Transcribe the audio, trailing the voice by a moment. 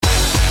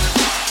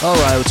All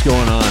right, what's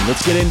going on?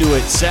 Let's get into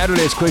it.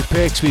 Saturday's quick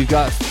picks. We've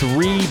got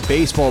 3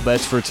 baseball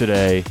bets for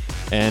today,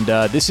 and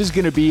this is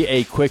going to be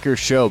a quicker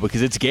show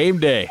because it's game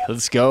day.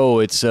 Let's go.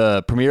 It's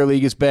Premier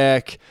League is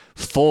back,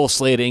 full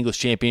slate of English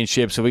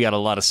Championship, so we got a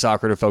lot of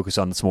soccer to focus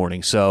on this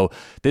morning. So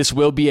this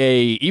will be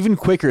even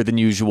quicker than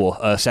usual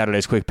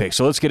Saturday's quick pick.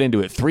 So let's get into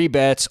it. 3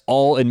 bets,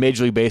 all in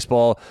Major League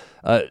Baseball.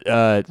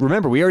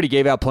 Remember, we already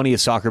gave out plenty of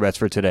soccer bets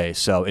for today,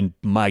 and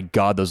my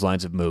God, those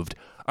lines have moved.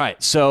 All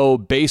right, so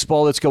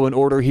baseball, let's go in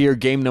order here.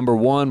 Game number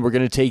 1, we're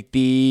going to take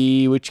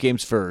which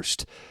game's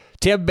first?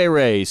 Tampa Bay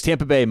Rays,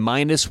 Tampa Bay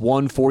minus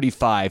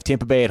 145.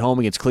 Tampa Bay at home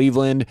against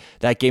Cleveland.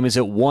 That game is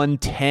at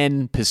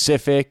 110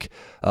 Pacific,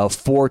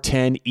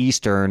 410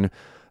 Eastern.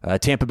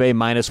 Tampa Bay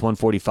minus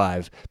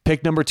 145.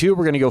 Pick number 2,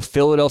 we're going to go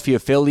Philadelphia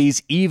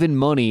Phillies, even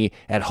money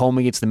at home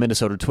against the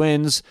Minnesota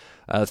Twins.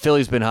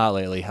 Philly's been hot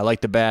lately. I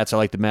like the bats. I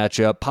like the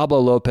matchup. Pablo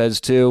Lopez,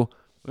 too.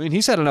 I mean,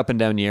 he's had an up and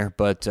down year,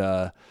 but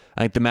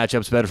I think the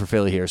matchup's better for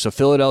Philly here. So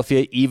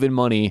Philadelphia, even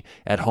money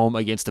at home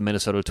against the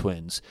Minnesota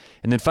Twins.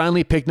 And then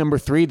finally, pick number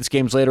 3. This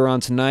game's later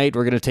on tonight.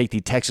 We're going to take the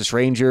Texas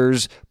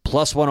Rangers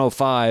plus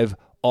 105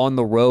 on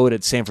the road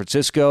at San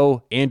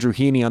Francisco. Andrew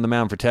Heaney on the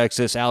mound for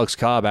Texas. Alex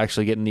Cobb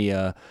actually getting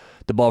the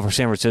ball for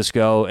San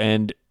Francisco.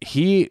 And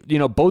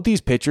both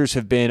these pitchers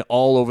have been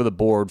all over the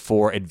board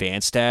for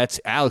advanced stats.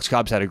 Alex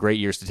Cobb's had a great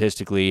year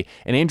statistically.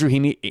 And Andrew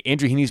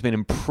Heaney's been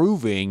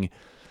improving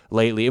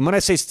lately. And when I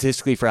say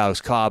statistically for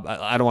Alex Cobb,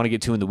 I don't want to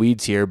get too in the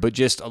weeds here, but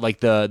just like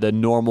the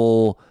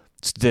normal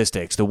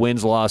statistics, the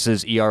wins,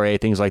 losses, ERA,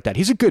 things like that.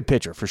 He's a good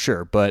pitcher for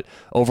sure, but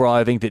overall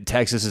I think that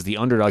Texas is the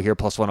underdog here,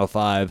 plus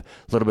 105, a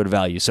little bit of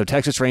value. So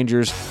Texas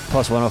Rangers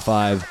plus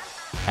 105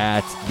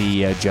 at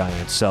the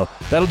Giants. So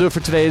that'll do it for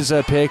today's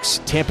picks.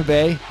 Tampa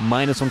Bay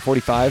minus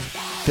 145,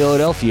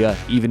 Philadelphia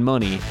even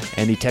money,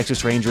 and the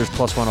Texas Rangers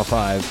plus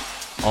 105.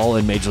 All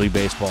in Major League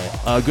Baseball.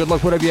 Good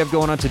luck whatever you have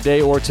going on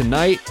today or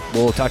tonight.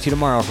 We'll talk to you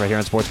tomorrow right here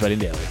on Sports Betting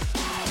Daily.